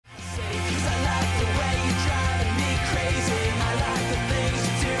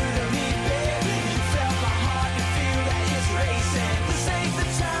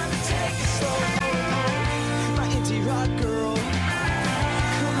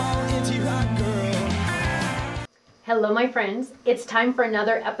Hello my friends, it's time for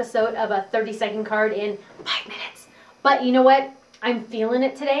another episode of a 30-second card in 5 minutes. But you know what? I'm feeling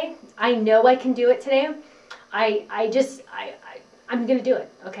it today. I know I can do it today. I'm gonna do it,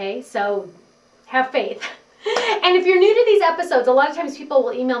 okay? So have faith. And if you're new to these episodes, a lot of times people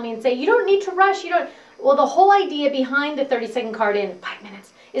will email me and say, you don't need to rush, Well, the whole idea behind the 30-second card in 5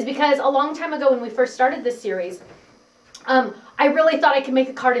 minutes is because a long time ago when we first started this series, I really thought I could make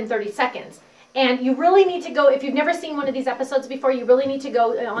a card in 30 seconds. And you really need to go, if you've never seen one of these episodes before, you really need to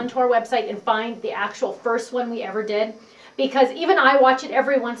go onto our website and find the actual first one we ever did. Because even I watch it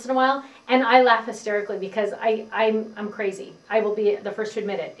every once in a while, and I laugh hysterically because I'm crazy. I will be the first to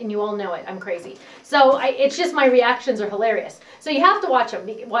admit it, and you all know it. I'm crazy. So it's just my reactions are hilarious. So you have to watch them.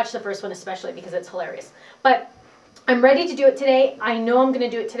 Watch the first one especially because it's hilarious. But I'm ready to do it today. I know I'm going to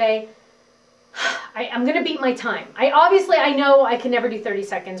do it today. I'm going to beat my time. I know I can never do 30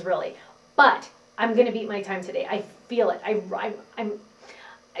 seconds really. But I'm going to beat my time today. I feel it. I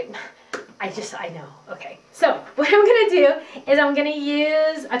know. Okay. So what I'm going to do is I'm going to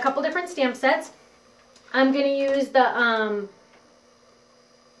use a couple different stamp sets. I'm going to use the,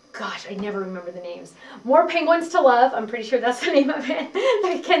 gosh, I never remember the names. More Penguins to Love. I'm pretty sure that's the name of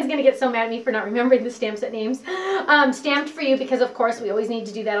it. Ken's going to get so mad at me for not remembering the stamp set names. Stamped for You, because of course we always need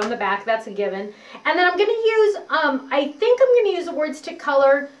to do that on the back. That's a given. And then I'm going to use, I think I'm going to use Words to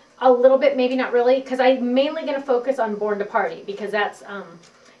Color a little bit, maybe not really, because I'm mainly going to focus on Born to Party, because that's,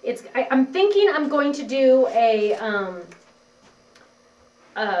 I'm thinking I'm going to do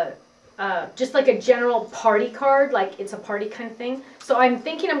just like a general party card, like it's a party kind of thing. So I'm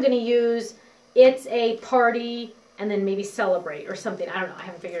thinking I'm going to use It's a Party and then maybe Celebrate or something. I don't know. I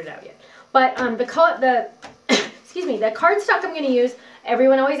haven't figured it out yet. But excuse me, the cardstock I'm going to use,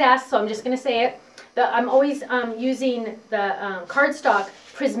 everyone always asks, so I'm just going to say it. I'm always using the cardstock,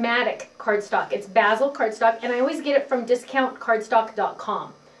 Prismatic cardstock. It's Basil cardstock, and I always get it from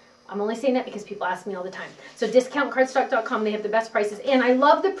discountcardstock.com. I'm only saying that because people ask me all the time. So discountcardstock.com, they have the best prices. And I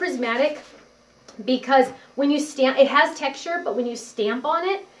love the Prismatic because when you stamp, it has texture, but when you stamp on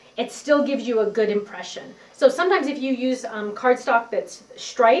it, it still gives you a good impression. So sometimes if you use cardstock that's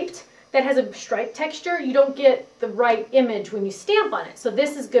striped, that has a striped texture, you don't get the right image when you stamp on it. So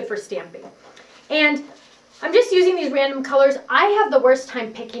this is good for stamping. And I'm just using these random colors. I have the worst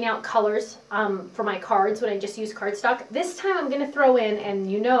time picking out colors for my cards when I just use cardstock. This time I'm going to throw in,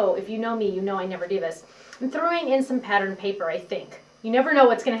 and you know, if you know me, you know I never do this. I'm throwing in some pattern paper, I think. You never know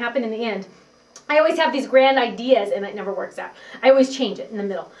what's going to happen in the end. I always have these grand ideas, and it never works out. I always change it in the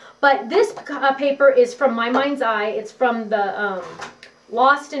middle. But this paper is from My Mind's Eye. It's from the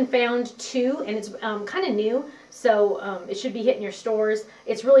Lost and Found 2, and it's kind of new. So it should be hitting your stores.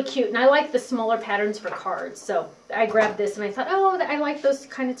 It's really cute, and I like the smaller patterns for cards. So I grabbed this, and I thought, oh, I like those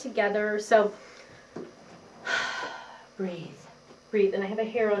kind of together. So breathe, breathe. And I have a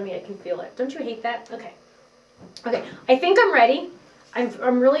hair on me. I can feel it. Don't you hate that? Okay. Okay. I think I'm ready.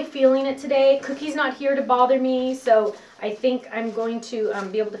 I'm really feeling it today. Cookie's not here to bother me, so I think I'm going to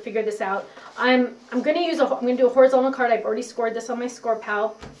be able to figure this out. I'm going to do a horizontal card. I've already scored this on my Score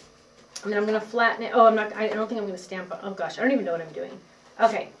Pal. And then I'm going to flatten it. Oh, I don't think I'm going to stamp it. Oh gosh, I don't even know what I'm doing.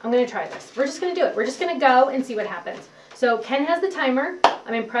 Okay, I'm going to try this. We're just going to do it. We're just going to go and see what happens. So Ken has the timer.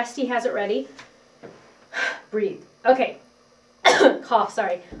 I'm impressed he has it ready. Breathe. Okay. Cough,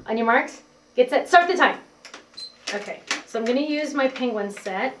 sorry. On your marks, get set, start the time. Okay, so I'm going to use my penguin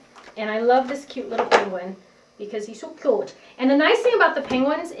set. And I love this cute little penguin because he's so cute. And the nice thing about the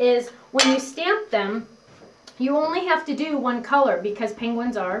penguins is when you stamp them, you only have to do one color because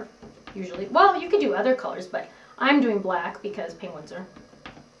penguins are usually, well, you could do other colors, but I'm doing black because penguins are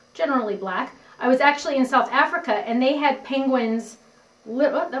generally black. I was actually in South Africa, and they had penguins, oh,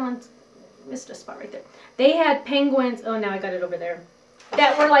 that one missed a spot right there. They had penguins, oh, now I got it over there,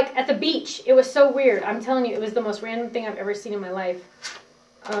 that were like at the beach. It was so weird. I'm telling you, it was the most random thing I've ever seen in my life.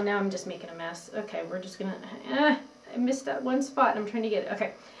 Oh, now I'm just making a mess. Okay, we're just gonna, I missed that one spot, and I'm trying to get it.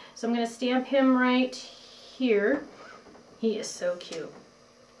 Okay, so I'm gonna stamp him right here. He is so cute.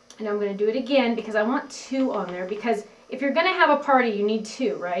 And I'm going to do it again because I want 2 on there, because if you're going to have a party, you need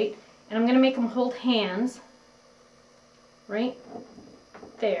 2, right? And I'm going to make them hold hands right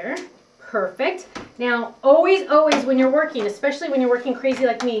there. Perfect. Now, always, always when you're working, especially when you're working crazy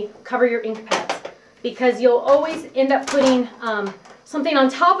like me, cover your ink pads, because you'll always end up putting something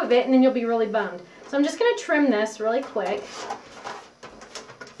on top of it, and then you'll be really bummed. So I'm just going to trim this really quick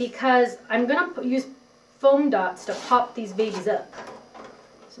because I'm going to use foam dots to pop these babies up.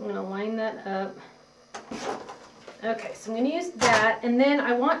 So I'm going to line that up. Okay, so I'm going to use that, and then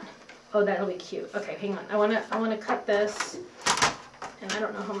I want, oh, that'll be cute. Okay, hang on. I want to cut this, and I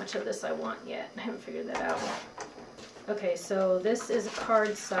don't know how much of this I want yet. I haven't figured that out. Okay, so this is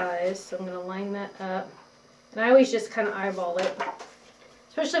card size, so I'm going to line that up. And I always just kind of eyeball it,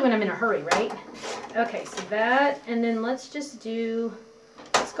 especially when I'm in a hurry, right? Okay, so that, and then let's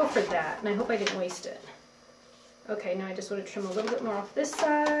go for that. And I hope I didn't waste it. Okay, now I just want to trim a little bit more off this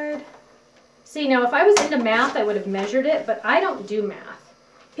side. See, now if I was into math, I would have measured it, but I don't do math.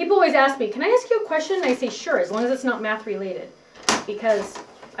 People always ask me, can I ask you a question? And I say, sure, as long as it's not math related, because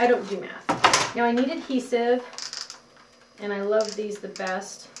I don't do math. Now I need adhesive, and I love these the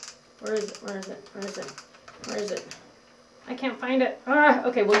best. Where is it? Where is it? Where is it? Where is it? I can't find it.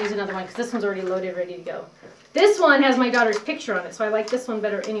 Okay, we'll use another one because this one's already loaded, ready to go. This one has my daughter's picture on it, so I like this one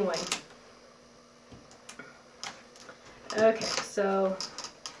better anyway. Okay, so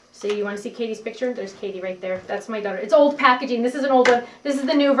see, you want to see Katie's picture? There's Katie right there. That's my daughter. It's old packaging. This is an old one. This is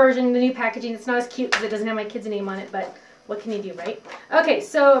the new version, the new packaging. It's not as cute because it doesn't have my kid's name on it, but what can you do, right? Okay,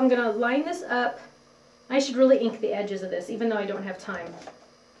 so I'm going to line this up. I should really ink the edges of this, even though I don't have time.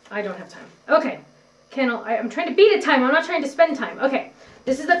 I don't have time. Okay, I'm trying to beat a time. I'm not trying to spend time. Okay,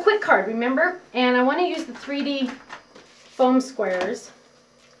 this is a quick card, remember? And I want to use the 3D foam squares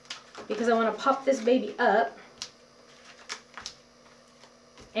because I want to pop this baby up.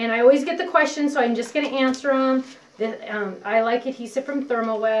 And I always get the questions, so I'm just going to answer them. I like adhesive from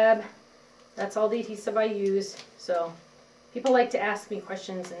Thermoweb. That's all the adhesive I use. So people like to ask me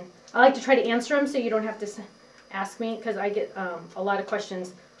questions, and I like to try to answer them so you don't have to ask me, because I get a lot of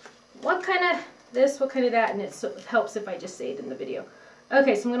questions. What kind of this, what kind of that, and it helps if I just say it in the video.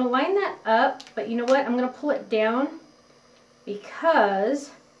 Okay, so I'm going to line that up, but you know what? I'm going to pull it down because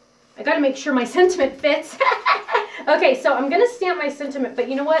I got to make sure my sentiment fits. Okay, so I'm going to stamp my sentiment, but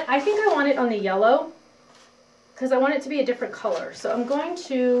you know what? I think I want it on the yellow because I want it to be a different color. So I'm going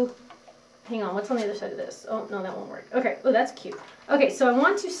to, hang on, what's on the other side of this? Oh, no, that won't work. Okay, oh, that's cute. Okay, so I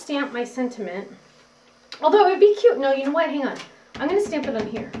want to stamp my sentiment, although it would be cute. No, you know what? Hang on. I'm going to stamp it on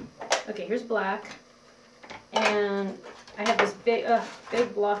here. Okay, here's black, and I have this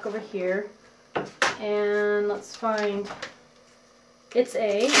big block over here, and let's find, it's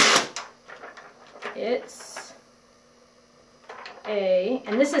A,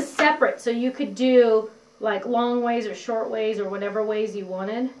 and this is separate, so you could do like long ways or short ways or whatever ways you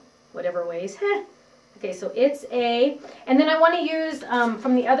wanted, whatever ways. Okay, so it's A, and then I want to use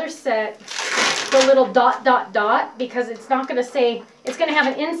from the other set the little dot dot dot, because it's not going to say, it's going to have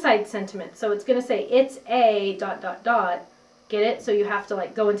an inside sentiment, so it's going to say it's A dot dot dot. Get it? So you have to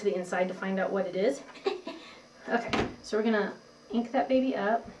like go into the inside to find out what it is. Okay, so we're going to ink that baby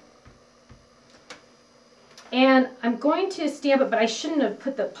up. And I'm going to stamp it, but I shouldn't have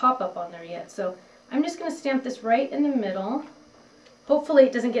put the pop-up on there yet. So I'm just going to stamp this right in the middle. Hopefully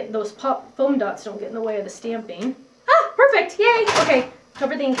it doesn't get, those foam dots don't get in the way of the stamping. Ah, perfect, yay! Okay,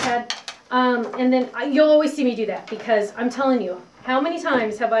 cover the ink pad. And then you'll always see me do that because I'm telling you, how many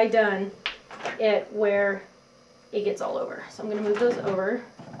times have I done it where it gets all over? So I'm going to move those over.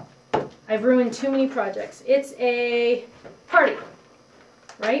 I've ruined too many projects. It's a party,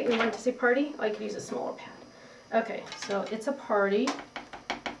 right? We want to say party? Oh, I could use a smaller pad. Okay, so it's a party.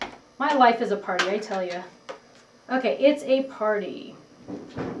 My life is a party, I tell you. Okay, it's a party.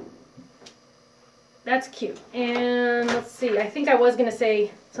 That's cute. And let's see, I think I was going to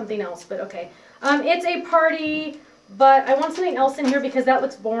say something else, but okay. It's a party, but I want something else in here because that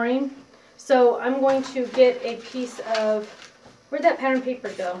looks boring. So I'm going to get a piece of, where'd that pattern paper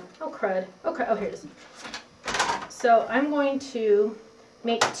go? Oh, crud. Oh, crud. Oh, here it is. So I'm going to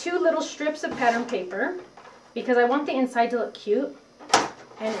make 2 little strips of pattern paper because I want the inside to look cute,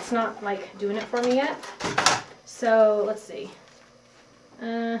 and it's not like doing it for me yet. So let's see.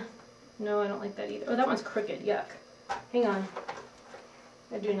 No, I don't like that either. Oh, that one's crooked. Yuck. Hang on.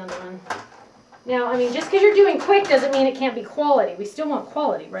 I'll do another one. Now, I mean, just because you're doing quick doesn't mean it can't be quality. We still want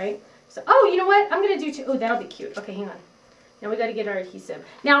quality, right? So, oh, you know what? I'm going to do 2. Oh, that'll be cute. Okay, hang on. Now we got to get our adhesive.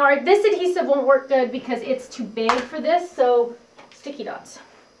 Now, this adhesive won't work good because it's too big for this, so sticky dots.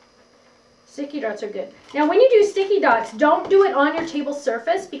 Sticky dots are good. Now, when you do sticky dots, don't do it on your table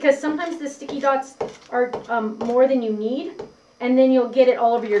surface because sometimes the sticky dots are more than you need, and then you'll get it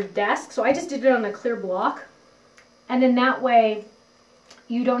all over your desk. So I just did it on a clear block, and then that way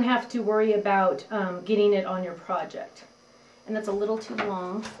you don't have to worry about getting it on your project. And that's a little too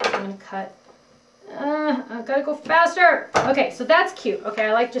long. I'm going to cut. I've got to go faster. Okay, so that's cute. Okay,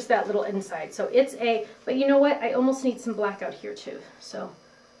 I like just that little inside. So it's a, but you know what? I almost need some black out here too. So,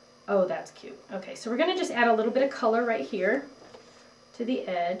 oh, that's cute. Okay, so we're going to just add a little bit of color right here to the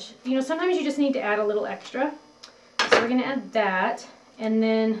edge. You know, sometimes you just need to add a little extra. So we're going to add that. And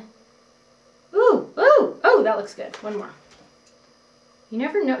then, oh, that looks good. One more. You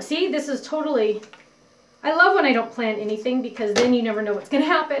never know. See, this is totally I love when I don't plan anything because then you never know what's going to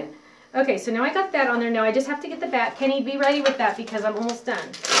happen. Okay, so now I got that on there. Now I just have to get the back. Kenny, be ready with that because I'm almost done.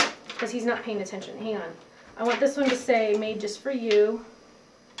 Because he's not paying attention. Hang on. I want this one to say, made just for you.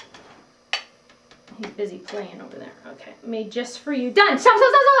 He's busy playing over there. Okay, made just for you. Done. Stop, stop,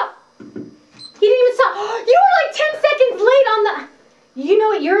 stop, stop. He didn't even stop. You were like 10 seconds late on the... You know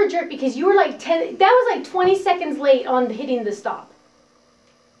what? You're a jerk because you were like 10... That was like 20 seconds late on hitting the stop.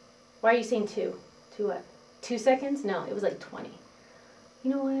 Why are you saying 2? 2 what? 2 seconds? No, it was like 20.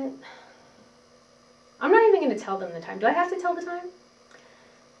 You know what? I'm not even going to tell them the time. Do I have to tell the time?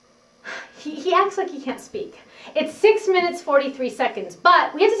 He acts like he can't speak. It's 6 minutes, 43 seconds.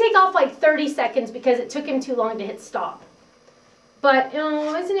 But we have to take off like 30 seconds because it took him too long to hit stop. But,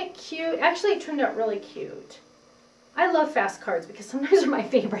 oh, isn't it cute? Actually, it turned out really cute. I love fast cards because sometimes they're my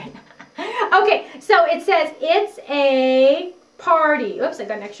favorite. Okay, so it says it's a party. Oops, I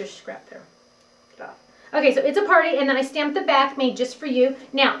got an extra scrap there. Get off. Okay, so it's a party, and then I stamped the back, made just for you.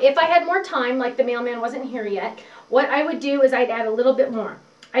 Now, if I had more time, like the mailman wasn't here yet, what I would do is I'd add a little bit more.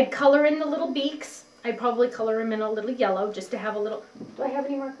 I'd color in the little beaks. I'd probably color them in a little yellow just to have a little... Do I have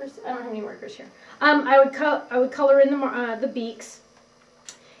any markers? I don't have any markers here. I would color in the beaks.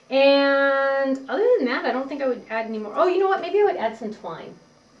 And other than that, I don't think I would add any more. Oh, you know what? Maybe I would add some twine.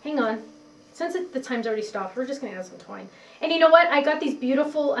 Hang on. Since the time's already stopped, we're just going to add some twine. And you know what? I got these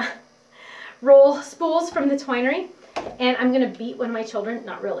beautiful roll spools from the twinery. And I'm going to beat one of my children.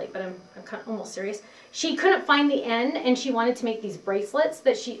 Not really, but I'm kind of almost serious. She couldn't find the end, and she wanted to make these bracelets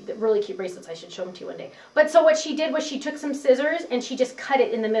really cute bracelets. I should show them to you one day. But so what she did was she took some scissors, and she just cut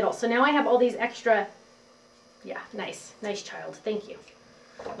it in the middle. So now I have all these extra, yeah, nice child. Thank you.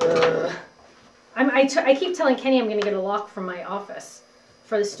 I keep telling Kenny I'm going to get a lock from my office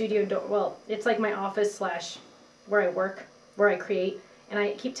for the studio door. Well, it's like my office / where I work, where I create. And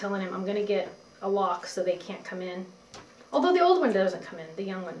I keep telling him I'm going to get a lock so they can't come in. Although the old one doesn't come in. The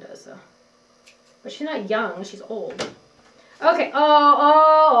young one does, though. But she's not young. She's old. Okay.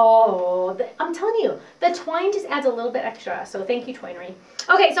 I'm telling you, the twine just adds a little bit extra. So thank you, Twinery.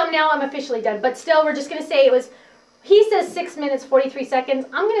 Okay, so now I'm officially done. But still, we're just going to say it was, he says 6 minutes, 43 seconds.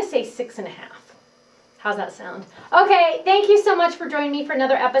 I'm going to say 6.5. How's that sound? Okay, thank you so much for joining me for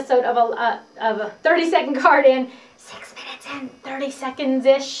another episode of a 30-second card in 6 minutes and 30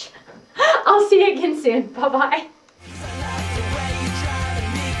 seconds-ish. I'll see you again soon. Bye-bye.